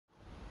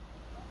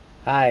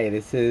Hi,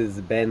 this is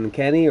Ben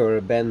Kenny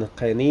or Ben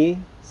Kenny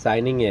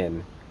signing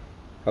in.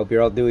 Hope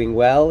you're all doing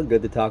well.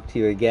 Good to talk to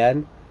you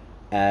again.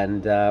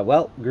 And,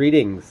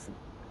 greetings.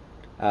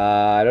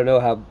 I don't know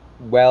how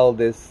well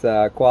this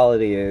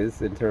quality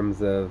is in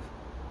terms of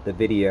the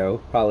video.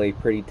 Probably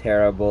pretty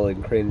terrible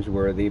and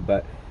cringeworthy,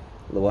 but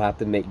we'll have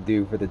to make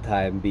do for the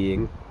time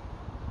being.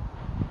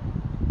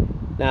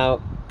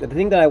 Now, the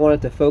thing that I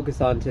wanted to focus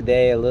on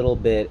today a little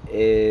bit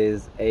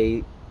is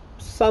a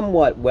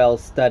somewhat well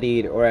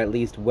studied or at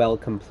least well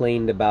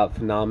complained about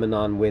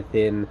phenomenon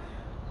within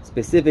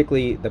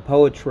specifically the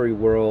poetry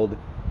world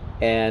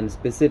and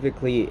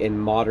specifically in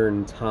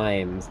modern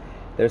times.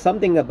 There's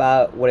something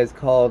about what is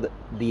called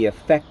the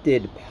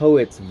affected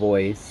poet's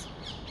voice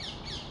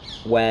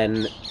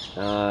when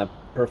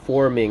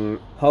performing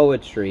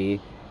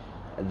poetry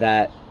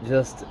that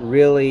just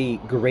really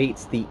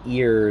grates the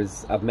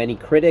ears of many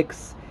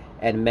critics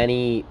and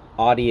many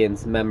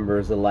audience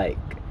members alike,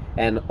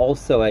 and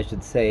also, I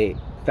should say,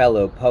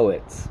 fellow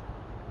poets.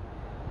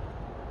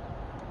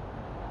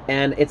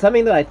 And it's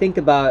something that I think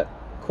about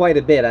quite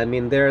a bit. I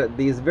mean, there are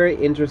these very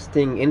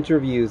interesting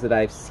interviews that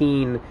I've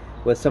seen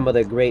with some of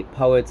the great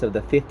poets of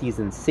the 50s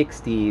and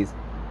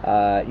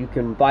 60s. You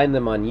can find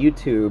them on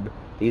YouTube,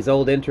 these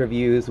old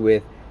interviews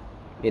with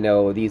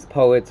these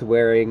poets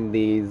wearing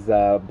these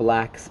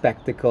black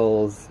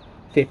spectacles,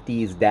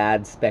 50s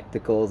dad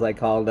spectacles, I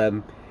call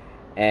them,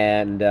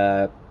 and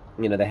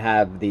they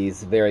have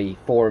these very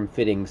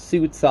form-fitting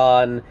suits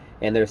on,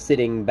 and they're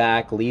sitting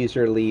back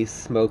leisurely,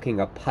 smoking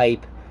a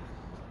pipe,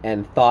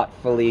 and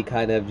thoughtfully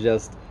kind of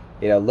just,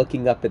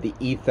 looking up at the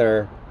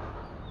ether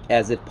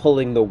as if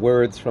pulling the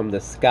words from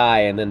the sky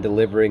and then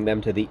delivering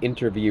them to the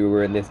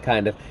interviewer in this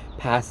kind of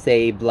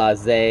passé,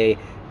 blasé,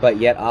 but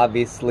yet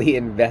obviously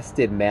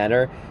invested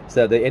manner.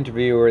 So the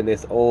interviewer in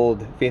this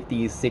old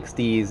 50s,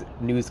 60s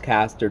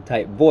newscaster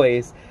type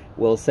voice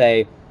will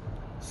say,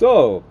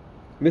 "So,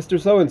 Mr.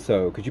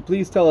 So-and-so, could you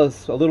please tell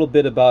us a little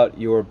bit about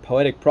your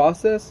poetic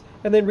process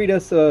and then read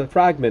us a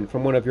fragment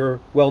from one of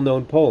your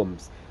well-known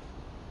poems?"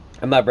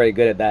 I'm not very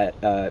good at that,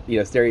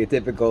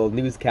 stereotypical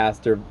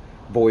newscaster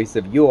voice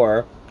of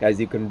yore, as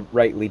you can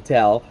rightly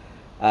tell.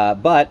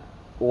 But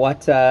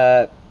what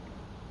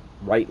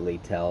rightly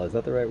tell, is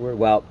that the right word?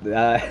 Well,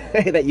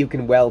 that you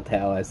can well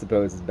tell, I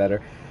suppose, is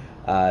better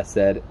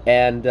said.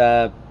 And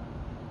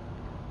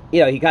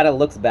he kind of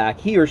looks back.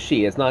 He or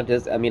she. It's not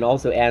just. I mean,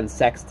 also Anne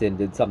Sexton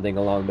did something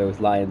along those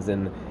lines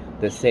in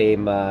the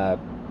same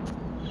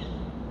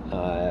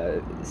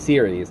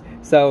series.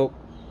 So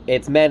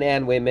it's men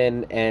and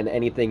women and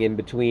anything in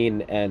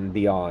between and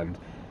beyond.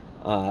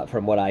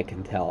 From what I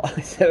can tell.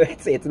 So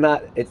it's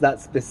not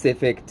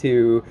specific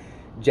to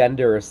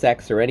gender or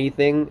sex or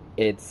anything.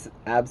 It's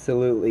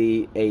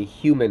absolutely a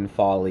human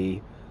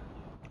folly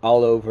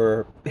all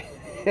over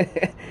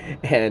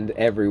and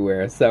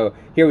everywhere. So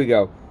here we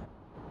go.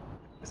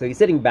 So he's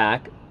sitting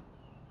back.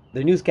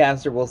 The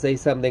newscaster will say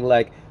something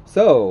like,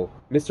 "So,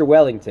 Mr.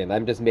 Wellington,"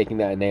 I'm just making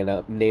that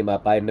name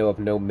up. I know of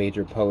no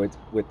major poets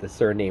with the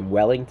surname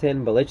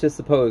Wellington, but let's just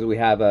suppose we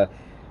have a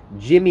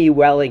Jimmy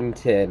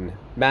Wellington,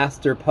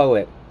 master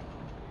poet.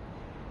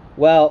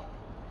 Well,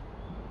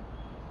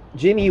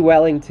 Jimmy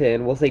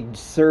Wellington, we'll say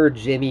Sir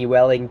Jimmy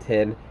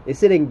Wellington, is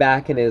sitting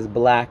back in his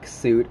black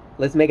suit.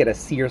 Let's make it a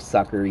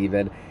seersucker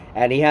even.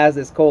 And he has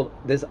this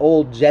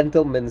old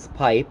gentleman's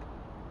pipe.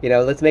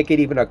 Let's make it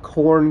even a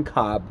corn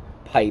cob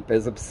pipe.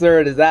 As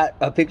absurd as that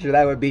a picture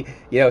that would be,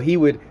 he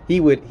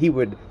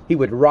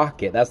would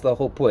rock it. That's the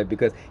whole point,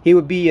 because he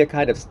would be a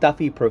kind of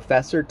stuffy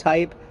professor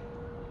type,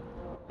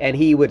 and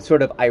he would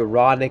sort of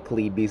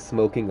ironically be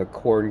smoking a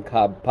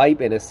corncob pipe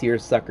in a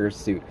seersucker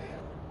suit.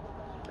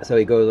 So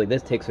he goes like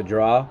this, takes a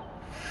draw.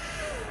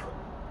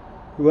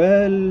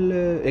 Well,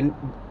 and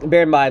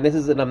bear in mind, this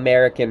is an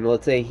American.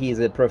 Let's say he's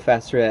a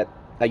professor at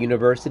a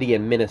university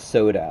in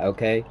Minnesota,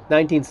 okay?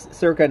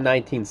 Circa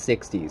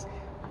 1960s.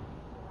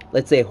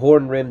 Let's say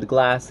horn-rimmed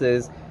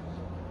glasses.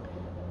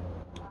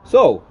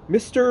 "So,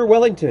 Mr.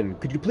 Wellington,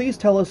 could you please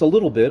tell us a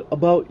little bit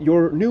about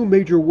your new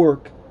major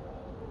work,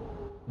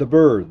 The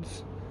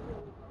Birds?"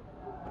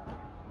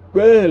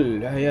 "Well,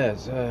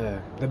 yes,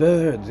 The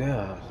Birds,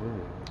 yeah.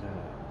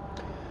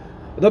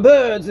 The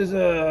Birds is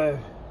a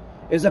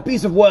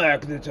piece of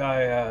work that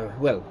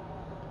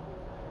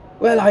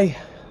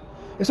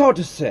it's hard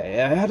to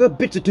say. I had a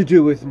bit to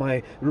do with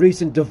my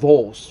recent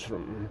divorce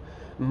from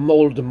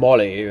old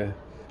Molly.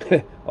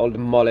 Old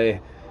Molly,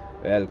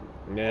 well,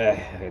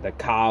 the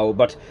cow.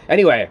 But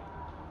anyway,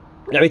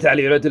 let me tell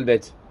you a little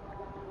bit.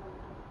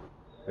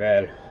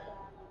 Well,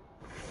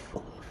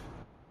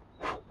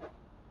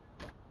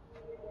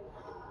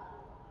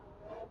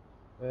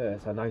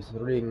 yes, a nice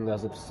ring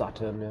as of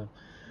Saturn. Yeah.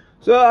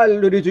 So I'll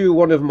read you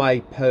one of my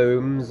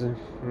poems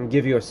and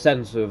give you a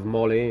sense of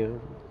Molly.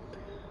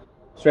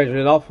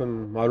 Strangely enough,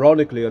 and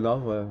ironically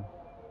enough, I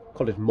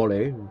call it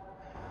Molly.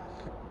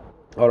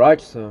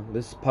 Alright, so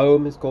this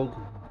poem is called,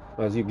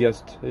 as you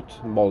guessed it,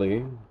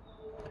 Molly.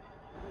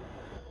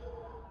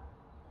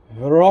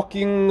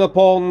 "Rocking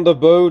upon the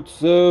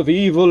boats of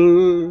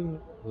evil,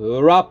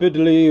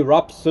 rapidly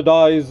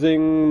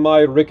rhapsodizing my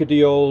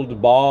rickety old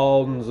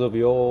barns of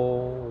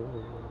yore,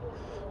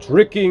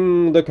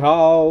 tricking the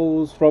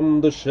cows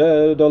from the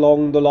shed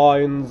along the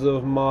lines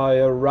of my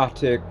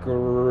erratic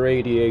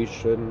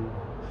radiation.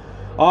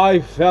 I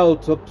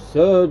felt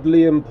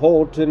absurdly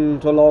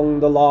important along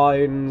the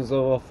lines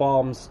of a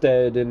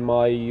farmstead in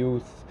my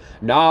youth,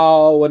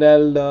 now an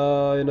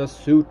elder in a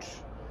suit,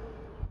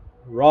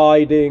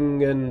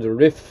 riding and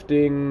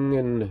rifting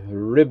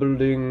and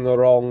ribbling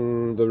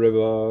along the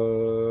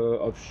river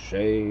of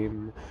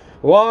shame,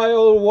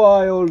 while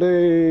wild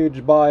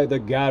age by the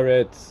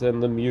garrets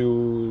and the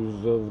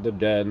mews of the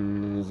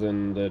dens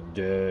and the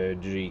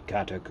dirgy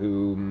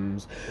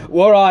catacombs,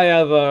 were I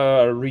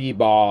ever a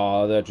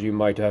rebar that you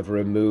might have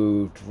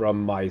removed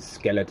from my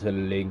skeletal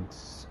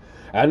links.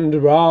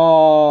 And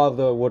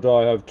rather would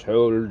I have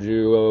told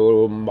you,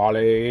 oh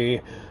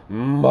Molly,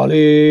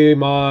 Molly,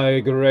 my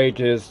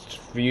greatest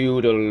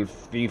feudal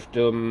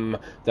fiefdom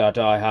that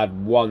I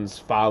had once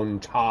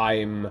found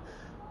time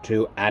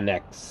to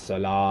annex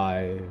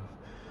alive.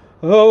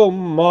 Oh,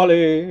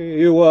 Molly,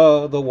 you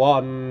were the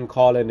one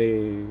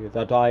colony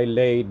that I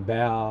laid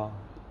bare,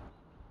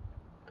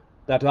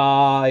 that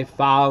I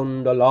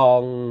found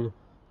along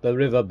the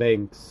river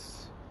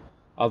banks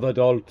of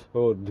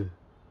adulthood,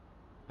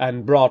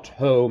 and brought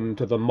home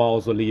to the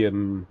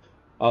mausoleum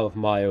of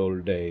my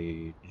old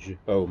age.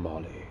 Oh,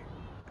 Molly.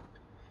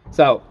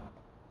 So,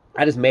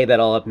 I just made that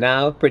all up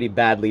now, pretty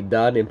badly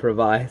done,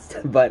 improvised,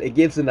 but it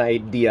gives an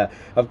idea.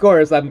 Of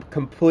course, I'm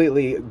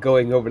completely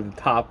going over the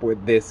top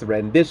with this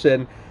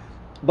rendition,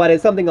 but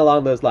it's something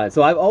along those lines.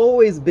 So I've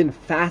always been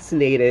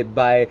fascinated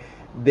by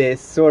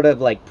this sort of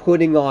like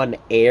putting on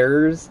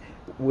airs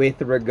with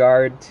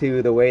regard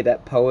to the way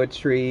that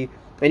poetry,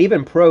 and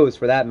even prose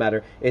for that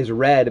matter, is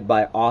read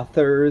by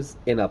authors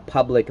in a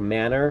public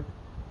manner.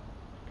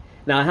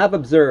 Now, I have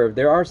observed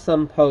there are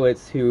some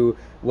poets who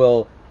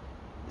will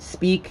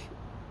speak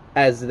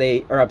as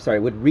they, or I'm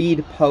sorry, would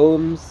read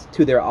poems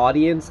to their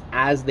audience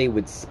as they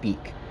would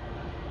speak.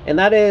 And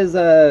that is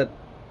a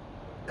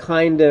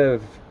kind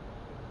of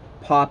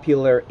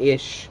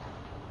popular-ish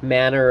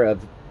manner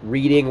of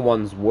reading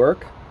one's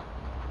work.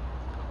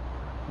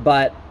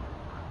 But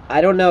I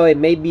don't know, it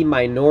may be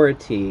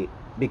minority,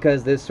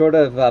 because this sort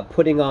of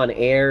putting on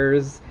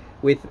airs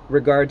with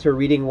regard to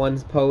reading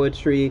one's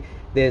poetry,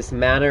 this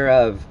manner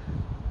of,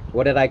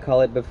 what did I call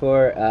it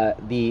before?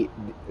 The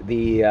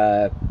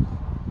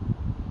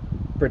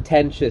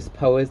pretentious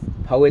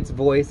poet's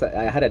voice.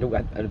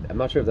 I'm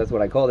not sure if that's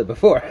what I called it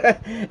before.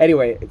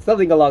 Anyway, it's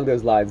something along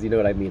those lines. You know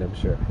what I mean, I'm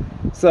sure.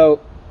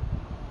 So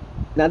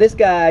now this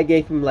guy, I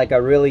gave him like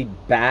a really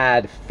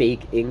bad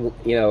fake,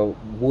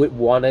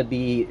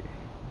 wannabe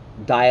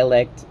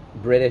dialect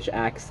British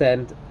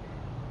accent.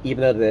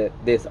 Even though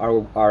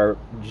our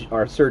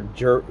Sir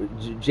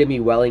Jimmy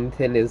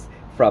Wellington is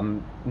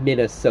from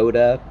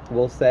Minnesota,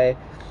 we'll say.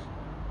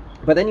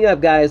 But then you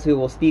have guys who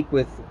will speak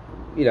with,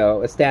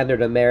 a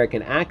standard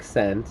American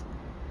accent,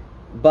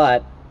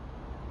 but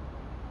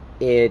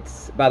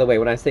it's, by the way,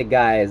 when I say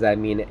guys, I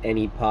mean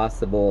any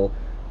possible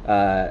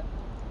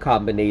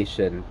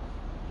combination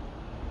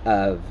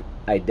of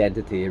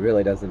identity. It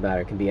really doesn't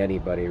matter. It can be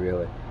anybody,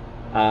 really.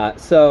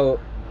 So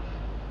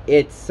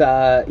it's,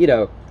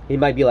 he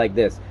might be like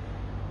this.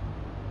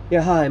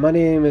 Yeah, hi, my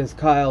name is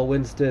Kyle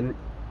Winston.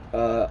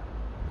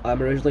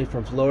 I'm originally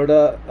from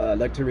Florida. I'd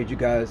like to read you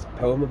guys a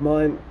poem of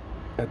mine.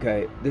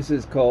 Okay, this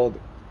is called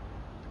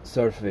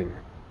Surfing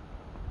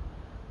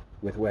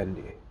with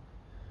Wendy.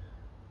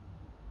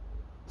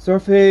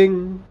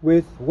 Surfing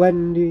with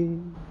Wendy,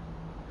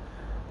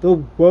 the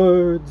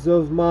words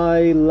of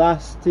my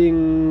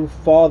lasting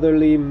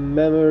fatherly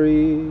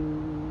memories,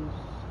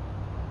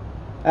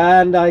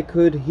 and I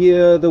could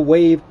hear the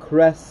wave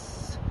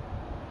crests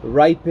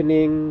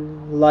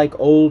ripening like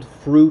old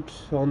fruit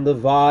on the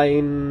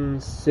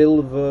vine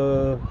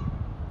silver.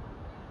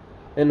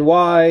 And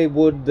why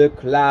would the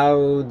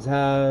clouds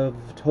have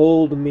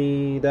told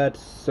me that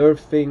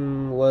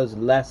surfing was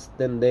less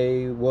than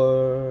they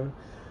were?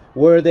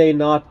 Were they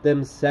not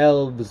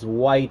themselves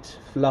white,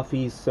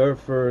 fluffy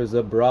surfers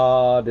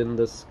abroad in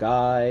the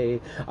sky?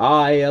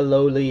 I, a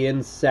lowly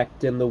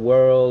insect in the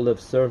world of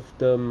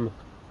serfdom,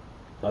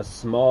 a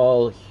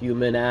small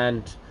human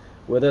ant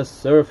with a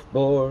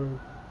surfboard.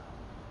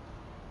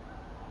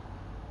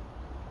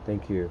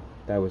 Thank you.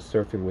 That was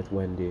Surfing with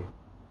Wendy.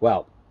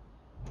 Well,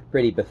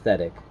 pretty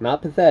pathetic.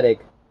 Not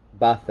pathetic,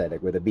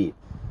 pathetic with a B,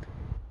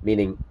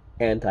 meaning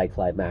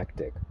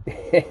anticlimactic.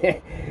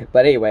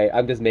 But anyway,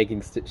 I'm just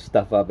making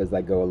stuff up as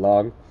I go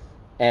along.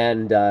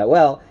 And,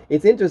 well,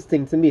 it's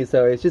interesting to me.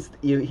 So it's just,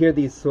 you hear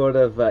these sort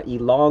of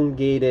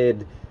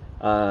elongated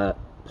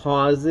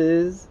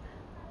pauses,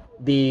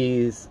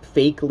 these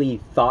fakely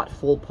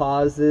thoughtful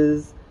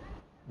pauses,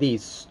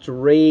 these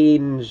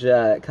strange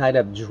kind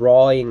of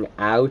drawing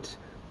out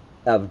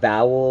of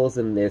vowels,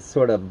 and this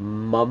sort of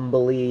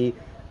mumbly,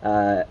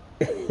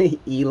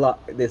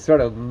 this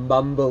sort of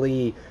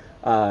mumbly,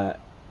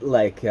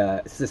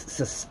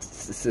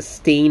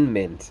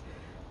 sustainment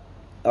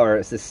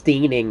or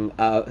sustaining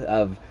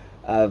of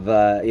of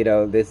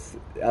this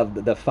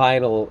of the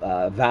final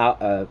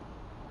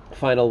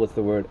final what's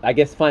the word? I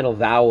guess final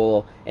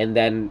vowel, and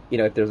then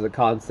if there's a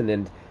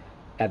consonant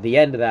at the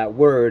end of that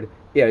word,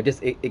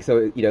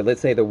 so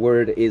let's say the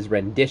word is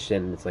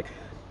rendition. It's like,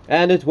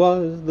 and it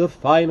was the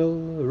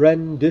final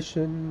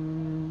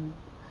rendition.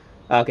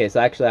 Okay, so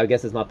actually, I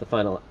guess it's not the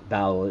final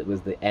vowel; it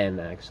was the N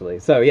actually.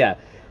 So yeah,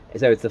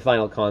 so it's the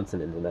final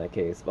consonant in that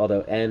case.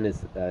 Although N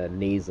is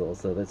nasal,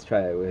 so let's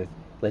try it with,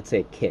 let's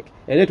say, kick,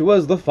 and it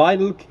was the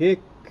final kick,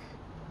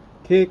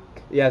 kick.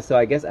 Yeah, so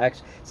I guess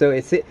actually, so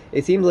it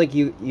seems like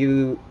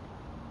you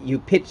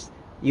pitch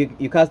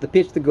you cause the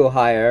pitch to go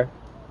higher,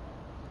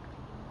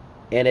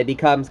 and it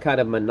becomes kind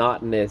of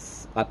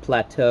monotonous, a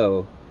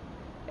plateau,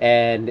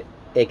 and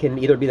it can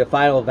either be the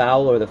final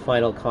vowel or the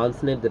final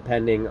consonant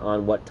depending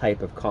on what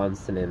type of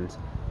consonant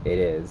it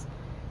is.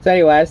 So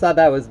anyway, I just thought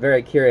that was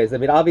very curious. I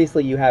mean,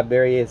 obviously you have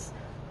various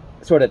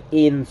sort of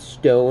in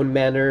stone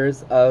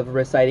manners of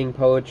reciting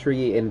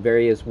poetry in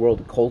various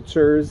world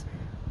cultures,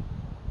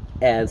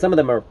 and some of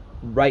them are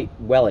right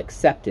well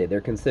accepted. They're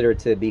considered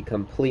to be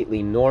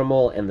completely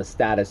normal and the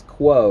status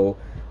quo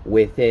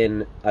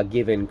within a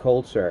given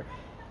culture.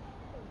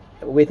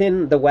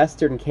 Within the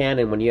Western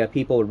canon, when you have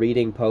people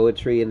reading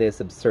poetry in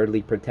this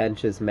absurdly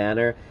pretentious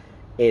manner,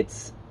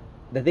 it's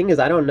the thing is,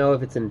 I don't know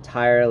if it's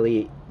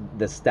entirely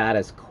the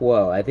status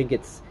quo. I think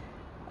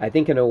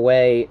in a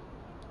way,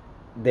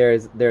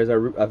 there's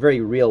a very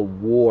real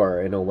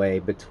war in a way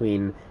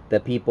between the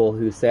people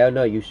who say, oh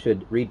no, you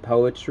should read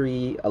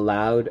poetry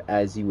aloud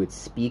as you would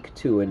speak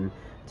to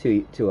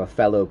a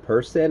fellow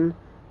person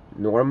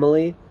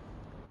normally,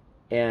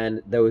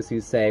 and those who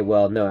say,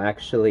 well, no,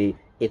 actually,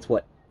 it's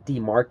what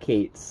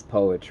demarcates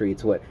poetry.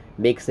 It's what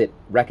makes it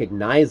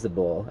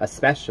recognizable,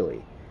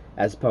 especially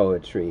as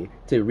poetry,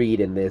 to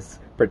read in this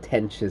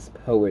pretentious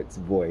poet's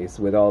voice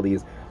with all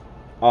these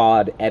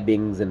odd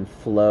ebbings and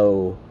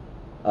flow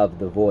of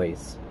the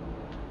voice.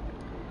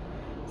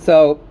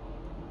 So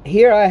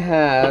here I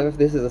have,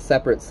 this is a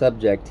separate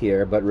subject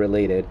here, but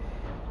related.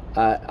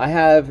 I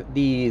have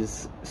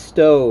these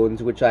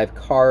stones which I've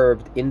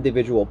carved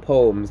individual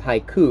poems,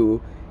 haiku,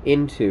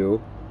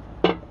 into.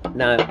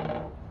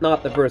 Now,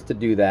 not the first to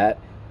do that.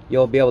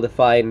 You'll be able to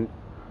find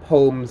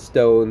poem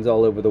stones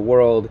all over the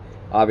world.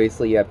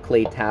 Obviously, you have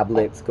clay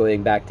tablets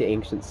going back to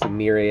ancient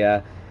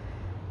Sumeria.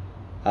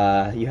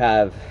 You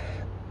have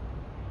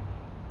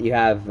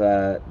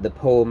the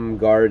poem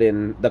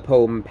garden, the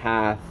poem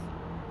path,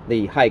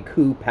 the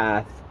haiku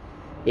path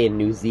in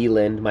New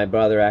Zealand. My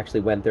brother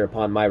actually went there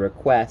upon my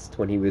request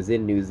when he was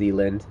in New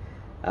Zealand,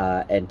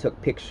 and took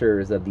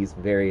pictures of these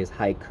various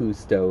haiku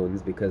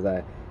stones, because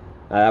that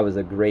was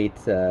a great,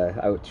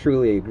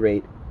 truly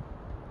a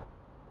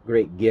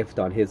great gift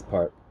on his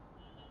part.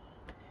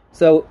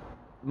 So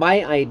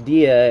my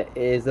idea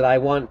is that I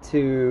want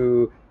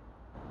to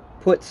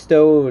put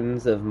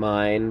stones of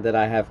mine that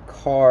I have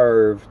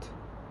carved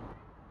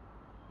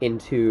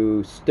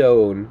into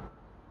stone.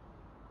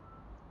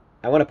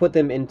 I want to put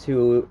them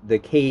into the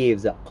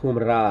caves at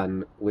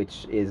Qumran,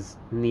 which is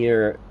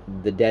near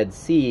the Dead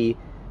Sea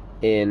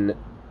in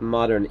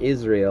modern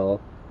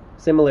Israel,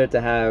 similar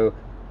to how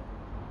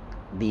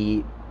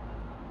the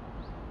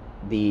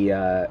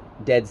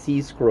Dead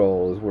Sea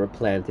Scrolls were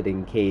planted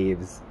in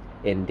caves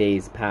in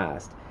days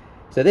past.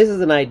 So this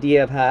is an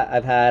idea I've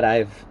had.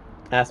 I've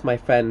asked my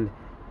friend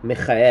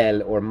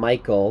Michael, or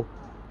Michael,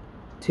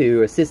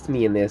 to assist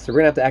me in this. So we're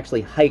gonna have to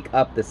actually hike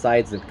up the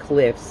sides of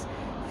cliffs,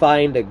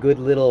 find a good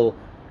little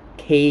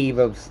cave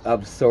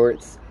of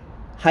sorts,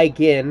 hike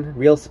in,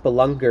 real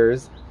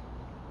spelunkers.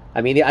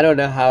 I mean, I don't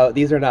know how,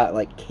 these are not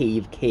like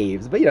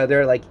caves, but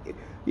they're like,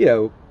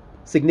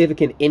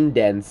 significant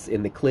indents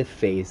in the cliff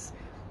face,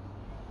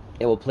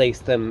 and we'll place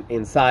them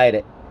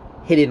inside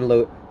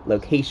hidden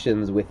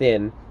locations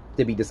within,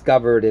 to be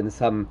discovered at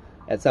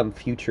some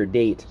future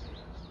date.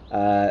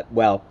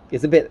 Well,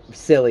 it's a bit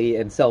silly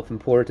and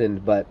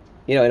self-important, but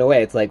in a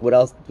way, it's like, what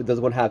else does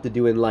one have to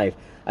do in life?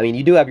 I mean,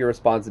 you do have your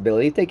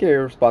responsibilities, take care of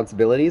your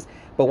responsibilities,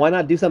 but why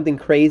not do something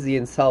crazy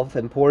and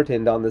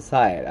self-important on the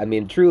side? I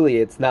mean, truly,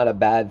 it's not a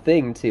bad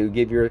thing to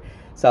give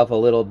yourself a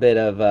little bit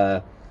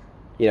of,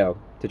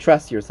 to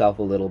trust yourself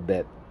a little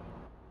bit.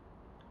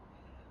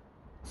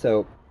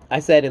 So I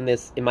said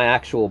in my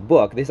actual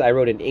book, this I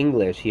wrote in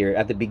English here,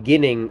 at the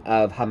beginning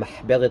of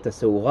Hamahberet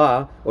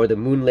Asura, or the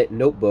Moonlit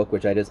Notebook,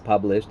 which I just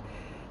published,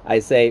 I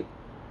say,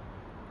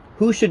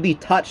 who should be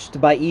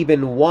touched by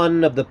even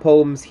one of the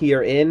poems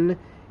herein?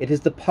 It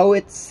is the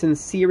poet's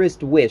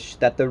sincerest wish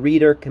that the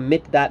reader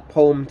commit that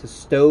poem to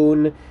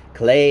stone,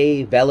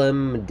 clay,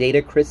 vellum,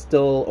 data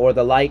crystal, or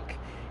the like,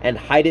 and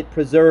hide it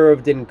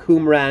preserved in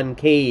Qumran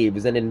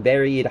caves and in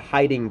varied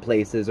hiding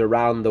places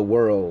around the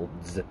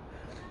worlds.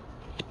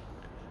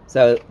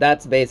 So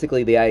that's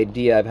basically the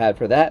idea I've had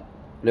for that.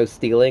 No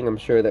stealing, I'm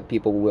sure that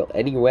people will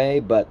anyway,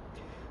 but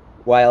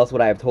why else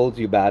would I have told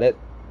you about it?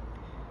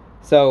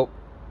 So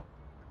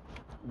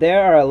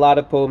there are a lot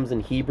of poems in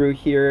Hebrew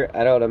here.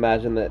 I don't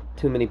imagine that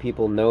too many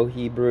people know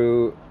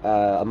Hebrew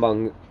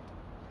among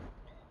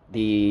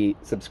the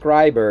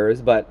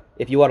subscribers, but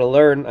if you want to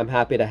learn, I'm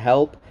happy to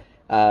help.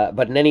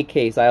 But in any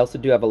case, I also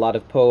do have a lot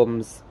of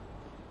poems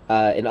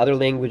in other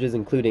languages,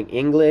 including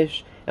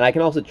English, and I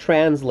can also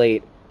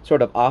translate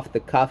sort of off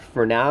the cuff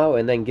for now,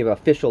 and then give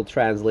official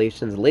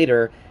translations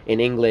later in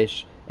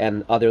English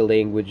and other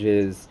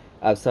languages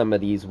of some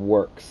of these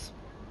works.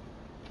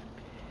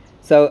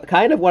 So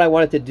kind of what I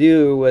wanted to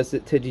do was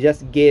to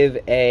just give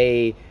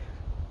a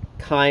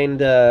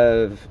kind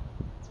of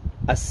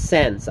a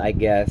sense, I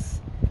guess,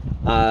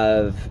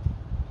 of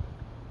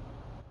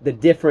the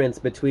difference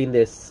between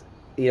this,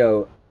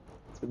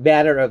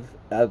 manner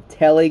of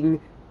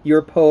telling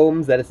your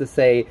poems, that is to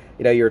say,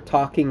 you're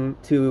talking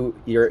to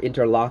your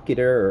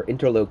interlocutor or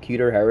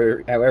interlocutor,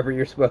 however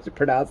you're supposed to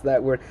pronounce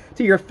that word,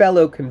 to your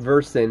fellow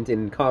conversant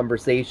in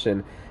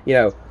conversation.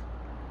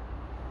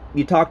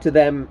 You talk to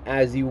them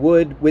as you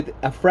would with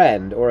a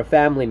friend or a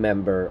family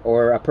member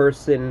or a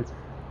person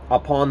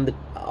upon the,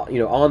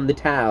 on the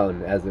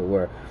town, as it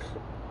were.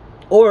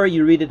 Or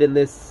you read it in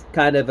this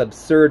kind of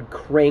absurd,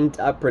 cranked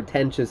up,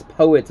 pretentious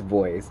poet's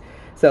voice.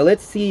 So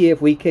let's see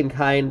if we can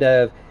kind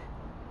of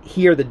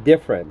hear the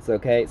difference,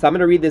 okay? So I'm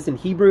going to read this in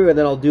Hebrew, and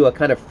then I'll do a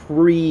kind of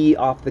free,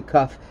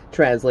 off-the-cuff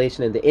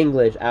translation into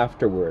English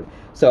afterward.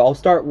 So I'll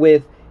start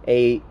with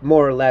a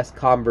more or less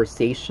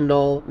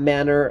conversational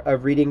manner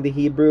of reading the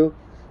Hebrew.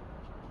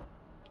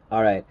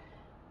 All right.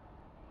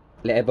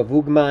 לאבא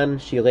ווגמן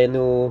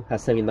שירנו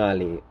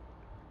הסמינלי.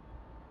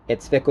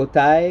 את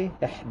ספקותיי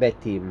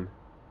החבאתים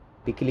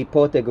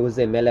בקליפות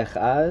אגוזי מלך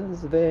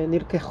אז,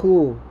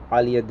 ונלקחו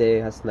על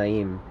ידי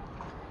הסנאים.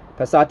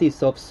 פסעתי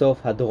סוף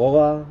סוף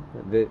הדרורה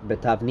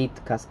בתבנית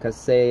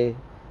קשקשי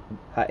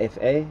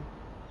האפעה,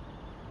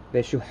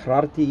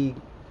 ושוחררתי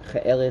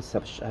כארס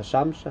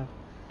השמשה.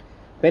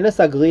 בין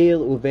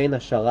הסגריר ובין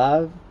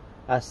השרב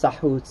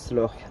אסחו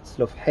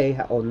צלופחי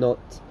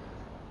העונות,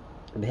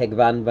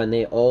 בהגוון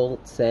אור,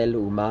 צל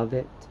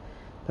ומוות.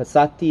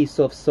 פסעתי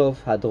סוף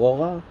סוף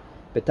הדרורה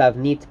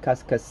בתבנית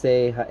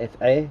קשקשי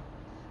האפעה,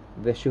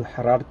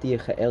 ושוחררתי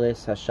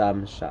כארס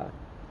השמשה.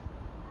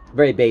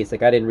 Very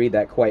basic. I didn't read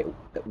that quite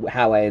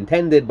how I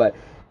intended, but,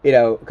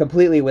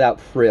 completely without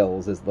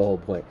frills is the whole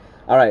point.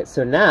 All right,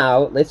 so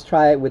now let's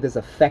try it with this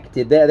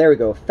affected. There we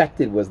go.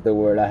 Affected was the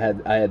word I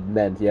had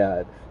meant,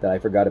 that I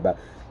forgot about.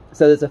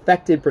 So this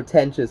affected,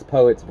 pretentious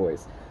poet's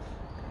voice.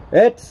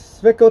 את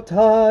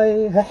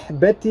ספקותיי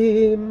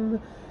החבאתים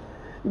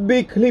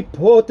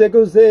בקליפות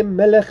אגוזי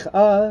מלך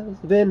אז,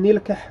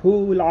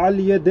 ונלקחו על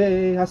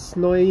ידי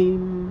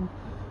השנואים.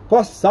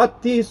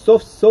 פסעתי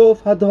סוף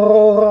סוף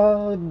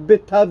הדרורה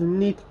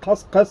בתבנית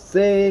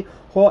קשקשי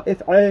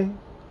האפעה,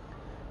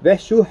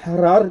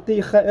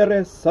 ושוחררתי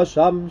כארס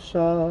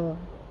השמשה.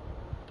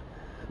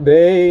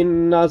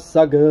 בין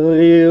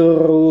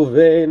הסגריר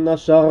ובין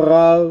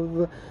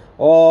השרב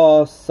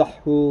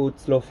אסחו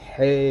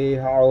צלופחי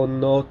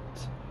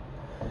העונות,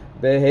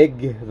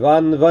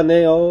 בהגוון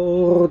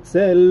אור,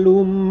 צל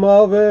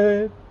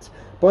ומוות.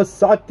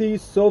 פסעתי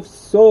סוף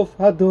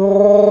סוף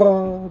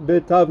הדרורה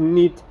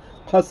בתבנית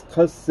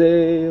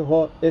קשקשי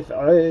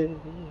האפעה,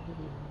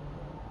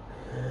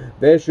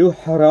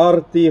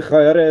 ושוחררתי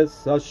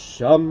כארס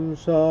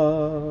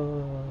השמשה.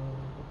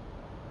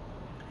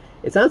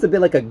 It sounds a bit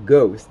like a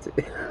ghost.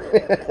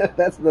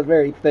 That's the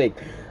very thing.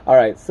 All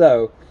right,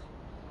 so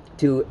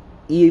to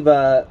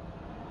Eva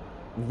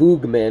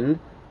Vugman,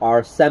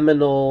 our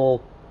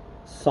seminal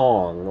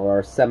song or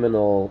our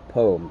seminal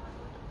poem.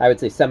 I would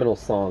say seminal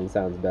song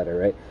sounds better,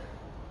 right?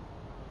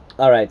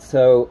 All right,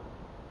 so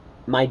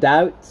my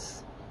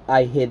doubts,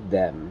 I hid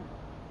them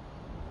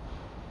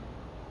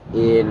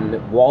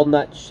in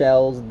walnut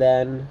shells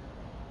then,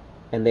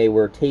 and they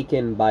were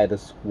taken by the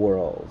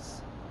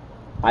squirrels.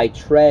 I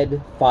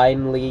tread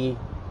finely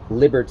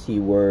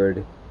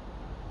liberty-ward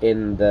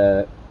in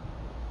the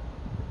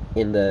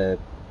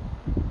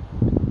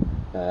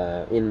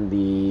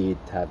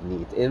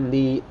tavnit,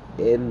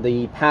 in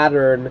the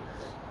pattern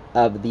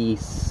of the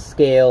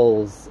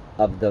scales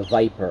of the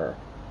viper,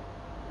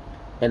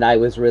 and I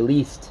was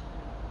released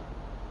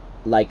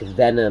like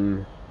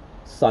venom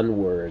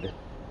sunward.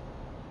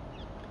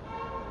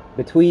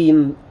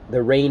 Between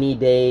the rainy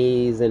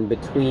days and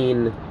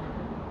between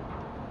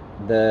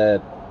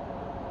the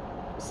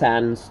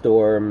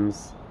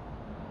sandstorms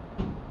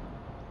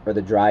or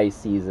the dry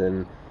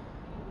season,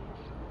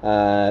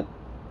 how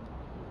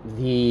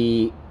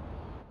do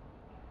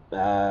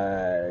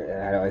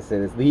I say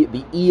this?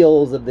 The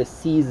eels of the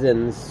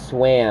seasons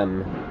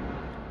swam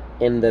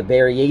in the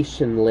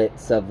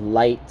variationlets of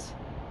light,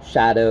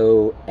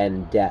 shadow,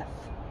 and death.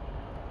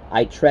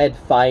 I tread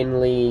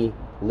finely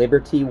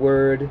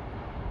liberty-ward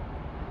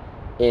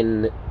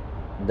in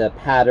the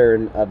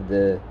pattern of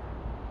the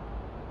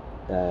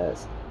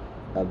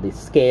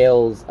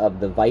scales of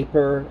the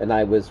viper, and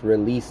I was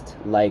released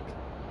like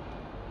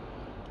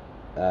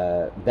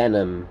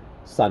venom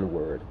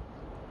sunward.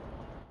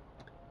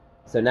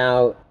 So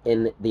now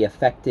in the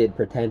affected,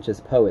 pretentious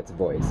poet's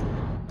voice.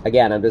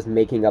 Again, I'm just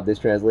making up this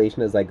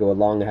translation as I go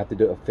along. I have to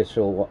do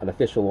an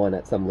official one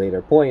at some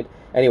later point.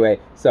 Anyway,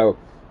 so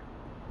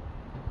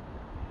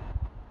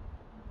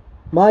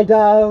my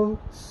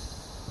doubts,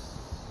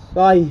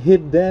 I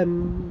hid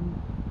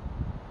them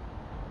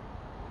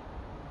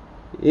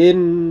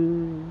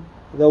in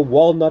the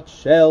walnut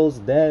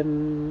shells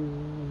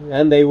then,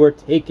 and they were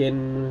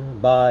taken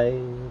by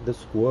the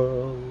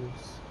squirrels.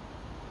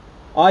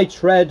 I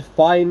tread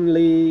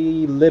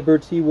finely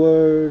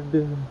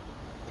libertyward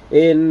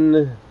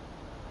in...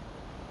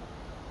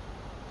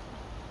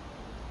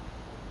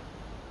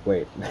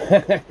 Wait.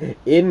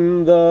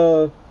 In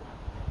the...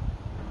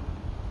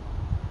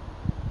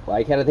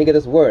 Why can't I think of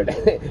this word?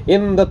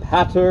 In the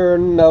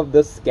pattern of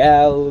the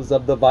scales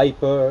of the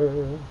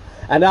viper,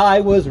 and I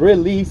was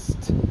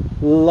released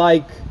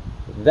like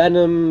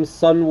venom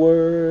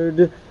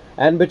sunward,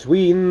 and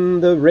between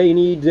the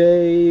rainy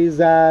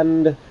days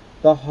and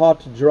the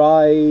hot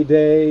dry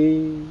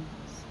days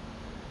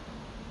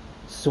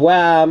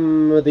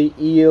swam the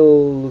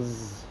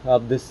eels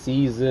of the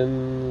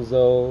seasons,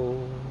 oh,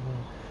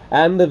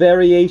 and the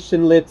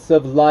variationlets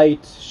of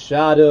light,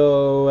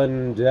 shadow,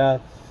 and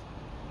death.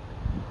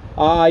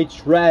 I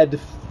tread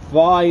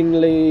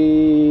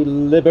finely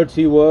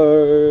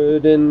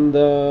libertyward in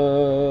the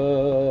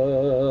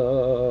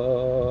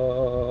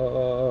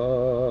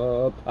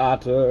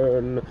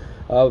pattern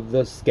of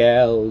the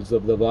scales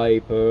of the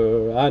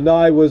viper, and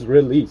I was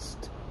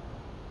released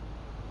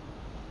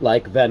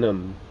like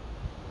venom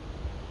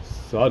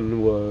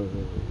sunward.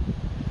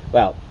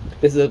 Well,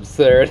 this is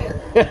absurd.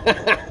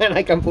 And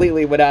I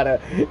completely went out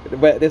of...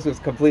 This was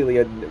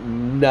completely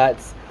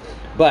nuts.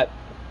 But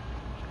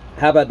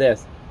how about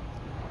this?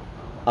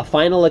 A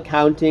final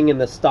accounting in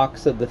the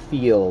stocks of the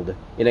field,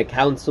 in a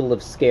council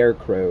of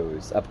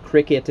scarecrows, of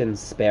cricket and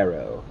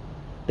sparrow.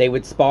 They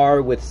would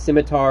spar with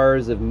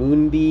scimitars of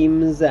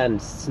moonbeams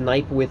and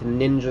snipe with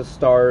ninja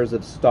stars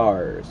of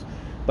stars.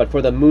 But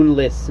for the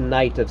moonless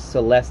night of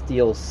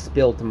celestial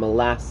spilt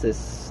molasses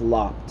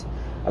slopped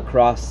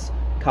across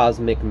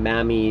cosmic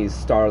mammy's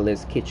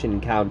starless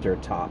kitchen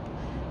countertop,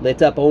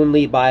 lit up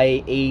only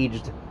by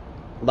aged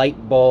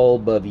light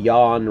bulb of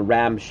yon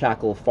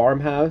ramshackle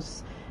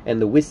farmhouse, and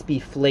the wispy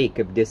flake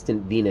of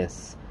distant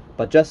Venus.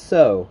 But just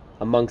so,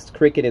 amongst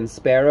cricket and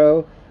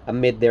sparrow,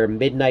 amid their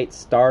midnight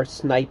star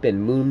snipe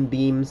and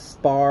moonbeam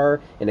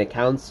spar, in a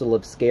council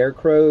of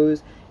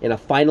scarecrows, in a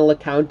final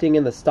accounting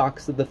in the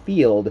stocks of the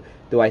field,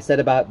 do I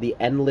set about the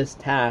endless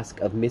task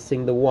of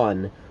missing the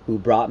one who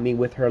brought me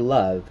with her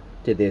love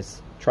to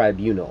this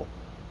tribunal.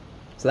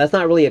 So that's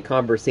not really a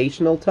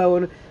conversational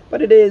tone,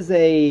 but it is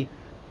a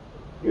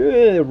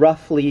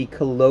roughly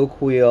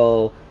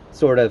colloquial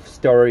sort of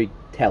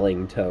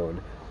storytelling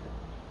tone.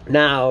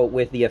 Now,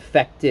 with the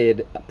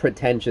affected,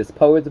 pretentious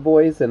poet's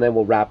voice, and then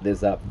we'll wrap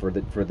this up for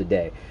the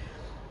day.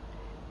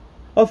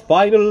 A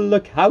final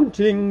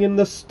accounting in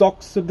the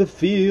stocks of the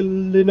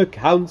field, in a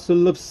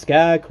council of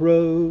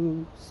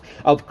scarecrows,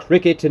 of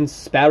cricket and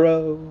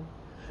sparrow.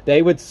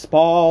 They would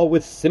spar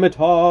with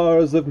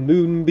scimitars of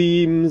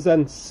moonbeams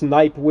and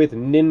snipe with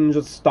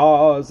ninja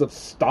stars of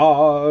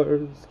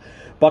stars.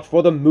 But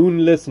for the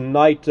moonless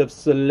night of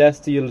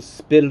celestial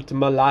spilt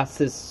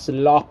molasses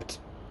slopped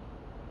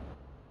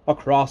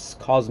across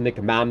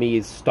cosmic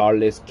mammy's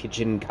starless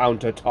kitchen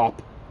countertop,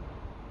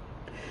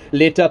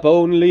 lit up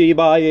only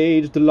by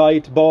aged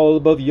light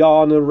bulb of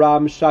yon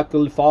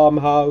ramshackle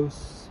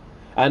farmhouse,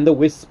 and the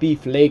wispy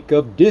flake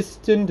of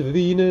distant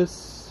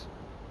Venus.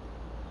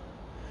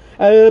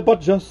 But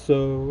just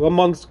so,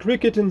 amongst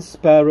cricket and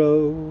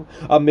sparrow,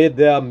 amid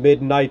their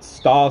midnight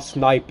star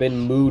snipe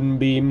and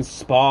moonbeam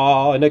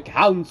spar, in a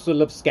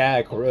council of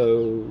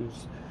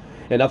scarecrows,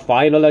 in a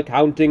final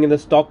accounting in the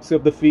stocks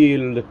of the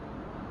field,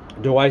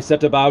 do I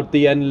set about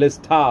the endless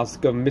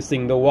task of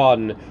missing the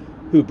one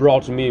who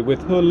brought me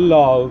with her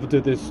love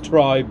to this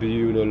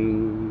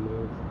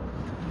tribunal.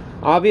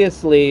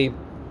 Obviously,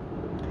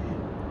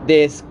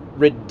 this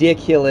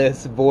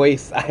ridiculous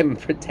voice I'm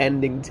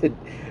pretending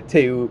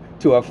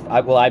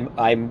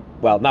I'm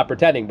not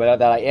pretending, but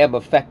that I am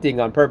affecting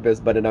on purpose,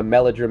 but in a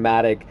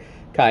melodramatic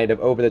kind of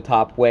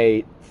over-the-top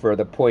way for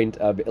the point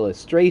of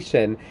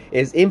illustration,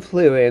 is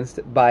influenced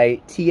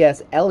by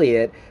T.S.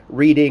 Eliot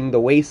reading The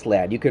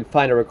Wasteland. You can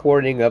find a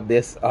recording of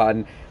this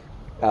on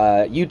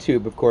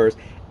YouTube, of course,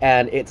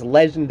 and it's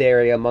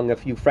legendary among a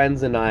few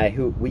friends and I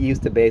who we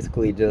used to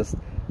basically just,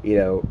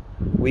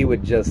 we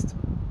would just,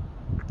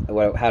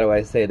 how do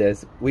I say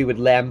this? We would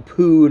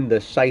lampoon the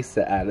scheisse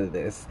out of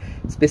this.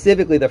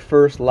 Specifically, the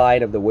first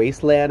line of The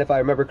Wasteland, if I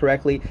remember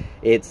correctly,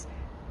 it's,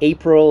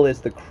 April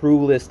is the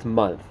cruelest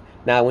month.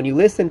 Now, when you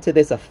listen to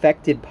this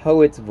affected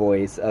poet's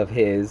voice of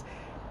his,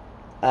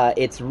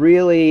 it's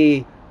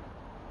really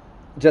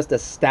just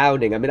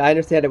astounding. I mean, I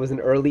understand it was an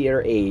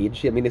earlier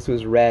age. I mean, this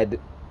was read,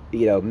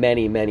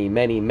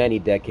 many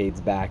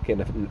decades back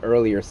in an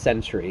earlier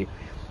century.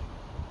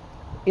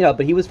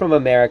 But he was from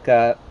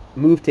America,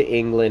 moved to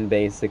England,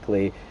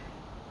 basically.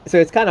 So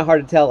it's kind of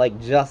hard to tell,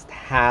 just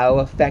how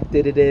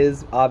affected it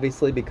is,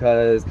 obviously,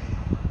 because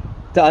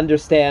to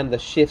understand the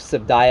shifts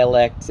of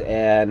dialect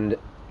and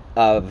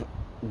of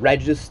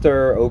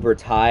register over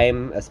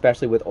time,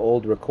 especially with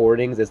old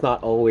recordings, it's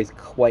not always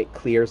quite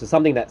clear. So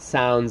something that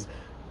sounds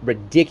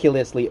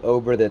ridiculously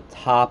over the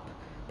top,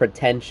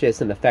 pretentious,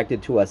 and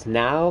affected to us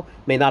now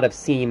may not have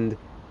seemed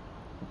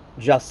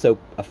just so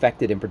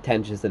affected and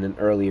pretentious in an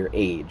earlier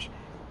age.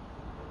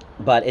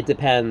 But it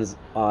depends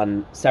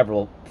on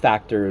several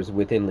factors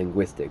within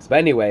linguistics. But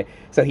anyway,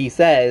 so he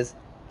says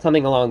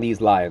something along these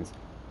lines.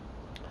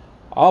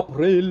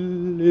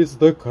 April is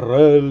the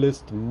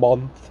cruelest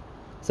month.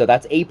 So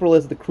that's April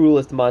is the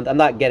cruelest month. I'm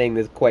not getting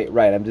this quite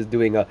right. I'm just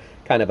doing a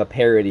kind of a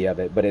parody of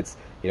it. But it's,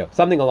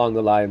 something along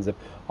the lines of,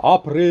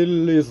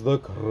 April is the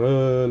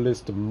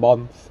cruelest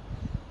month.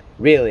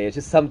 Really, it's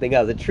just something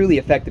else. It truly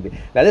affected me.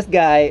 Now this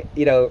guy,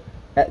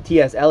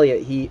 T.S.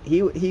 Eliot,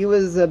 he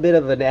was a bit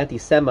of an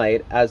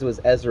anti-Semite, as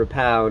was Ezra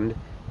Pound,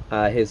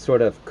 his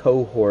sort of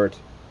cohort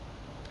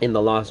in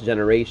The Lost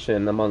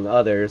Generation, among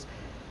others.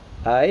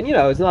 And,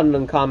 it's not an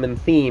uncommon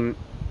theme,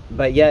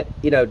 but yet,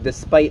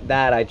 despite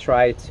that, I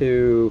try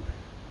to,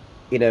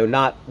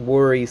 not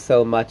worry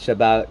so much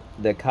about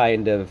the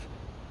kind of,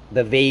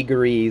 the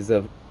vagaries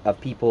of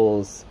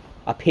people's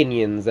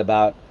opinions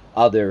about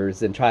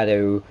others and try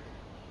to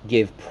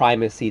give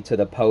primacy to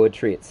the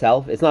poetry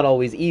itself. It's not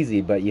always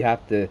easy, but you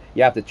have to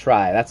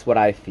try. That's what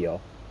I feel.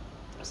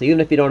 So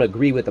even if you don't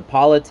agree with the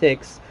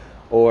politics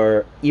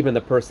or even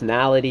the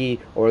personality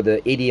or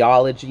the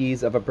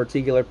ideologies of a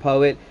particular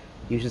poet,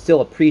 you should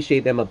still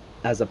appreciate them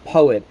as a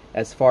poet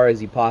as far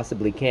as you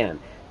possibly can.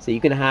 So you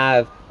can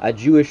have a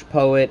Jewish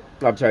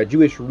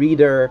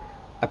reader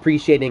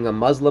appreciating a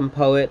Muslim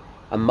poet,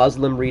 a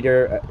Muslim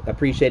reader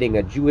appreciating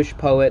a Jewish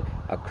poet,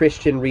 a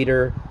Christian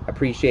reader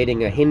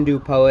appreciating a Hindu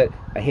poet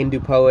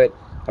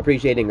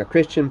appreciating a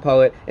Christian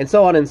poet, and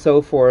so on and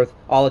so forth,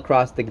 all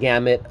across the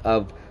gamut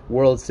of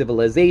world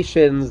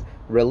civilizations,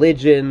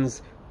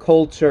 religions,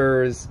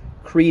 cultures,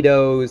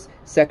 credos,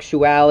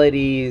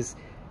 sexualities,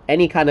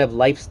 any kind of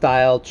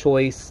lifestyle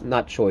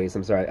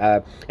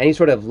any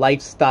sort of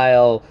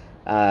lifestyle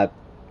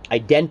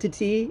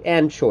identity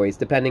and choice,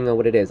 depending on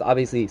what it is.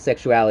 Obviously,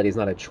 sexuality is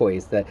not a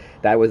choice.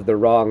 That was the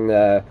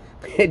wrong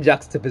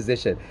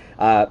juxtaposition.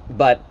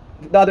 But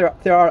there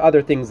are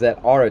other things that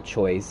are a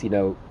choice.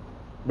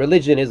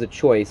 Religion is a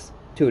choice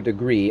to a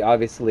degree.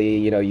 Obviously,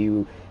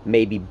 you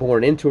may be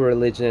born into a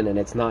religion, and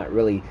it's not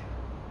really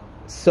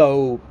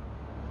so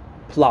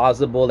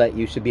plausible that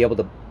you should be able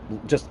to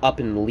just up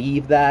and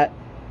leave that.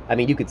 I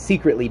mean, you could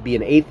secretly be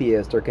an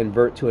atheist or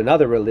convert to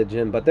another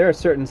religion, but there are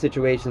certain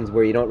situations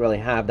where you don't really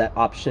have that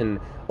option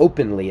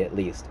openly, at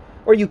least.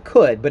 Or you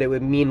could, but it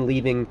would mean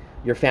leaving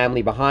your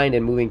family behind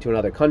and moving to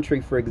another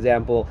country, for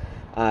example.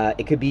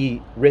 It could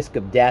be risk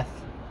of death.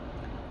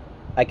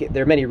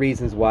 There are many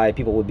reasons why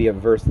people would be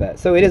averse to that.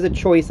 So it is a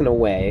choice in a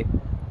way,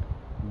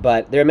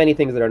 but there are many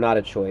things that are not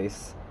a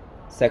choice.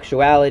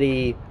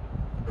 Sexuality,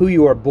 who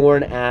you are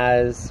born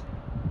as,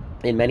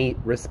 in many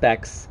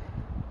respects.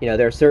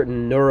 There are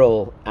certain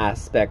neural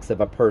aspects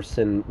of a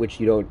person which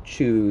you don't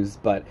choose,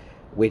 but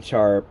which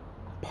are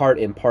part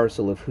and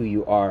parcel of who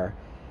you are.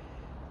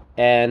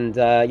 And,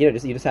 you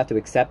just have to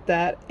accept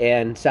that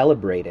and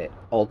celebrate it,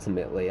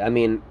 ultimately. I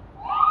mean,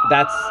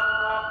 that's...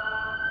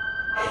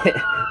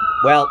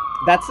 well,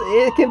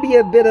 it can be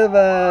a bit of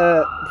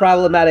a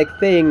problematic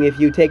thing if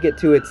you take it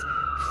to its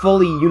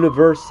fully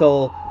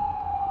universal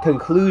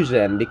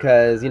conclusion,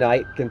 because,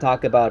 I can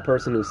talk about a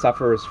person who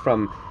suffers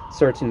from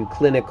certain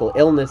clinical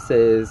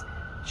illnesses.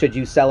 Should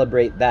you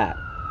celebrate that?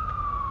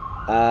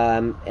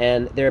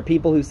 And there are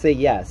people who say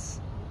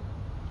yes.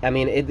 I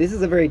mean, this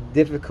is a very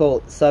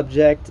difficult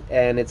subject,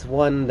 and it's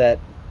one that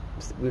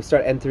we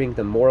start entering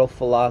the moral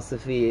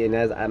philosophy, and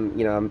as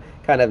I'm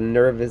kind of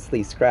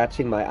nervously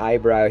scratching my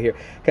eyebrow here,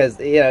 because,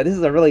 this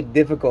is a really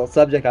difficult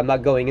subject. I'm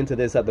not going into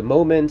this at the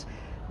moment,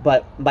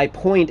 but my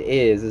point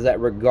is that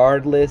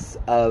regardless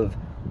of,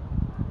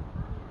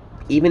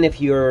 even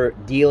if you're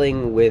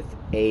dealing with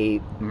a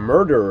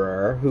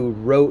murderer who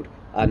wrote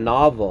a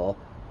novel,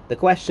 the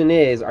question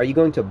is, are you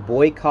going to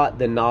boycott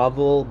the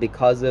novel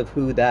because of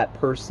who that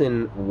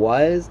person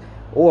was?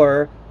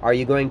 Or are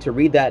you going to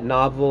read that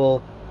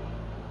novel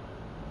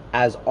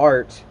as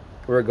art,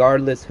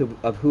 regardless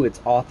of who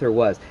its author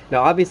was?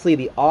 Now, obviously,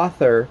 the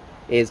author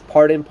is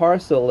part and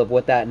parcel of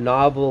what that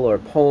novel or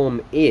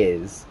poem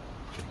is.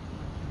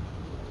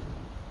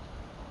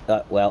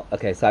 Well,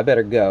 okay, so I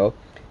better go.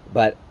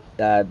 But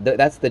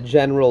that's the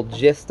general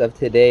gist of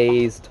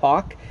today's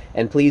talk,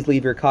 and please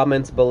leave your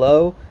comments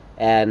below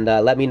and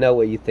let me know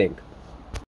what you think.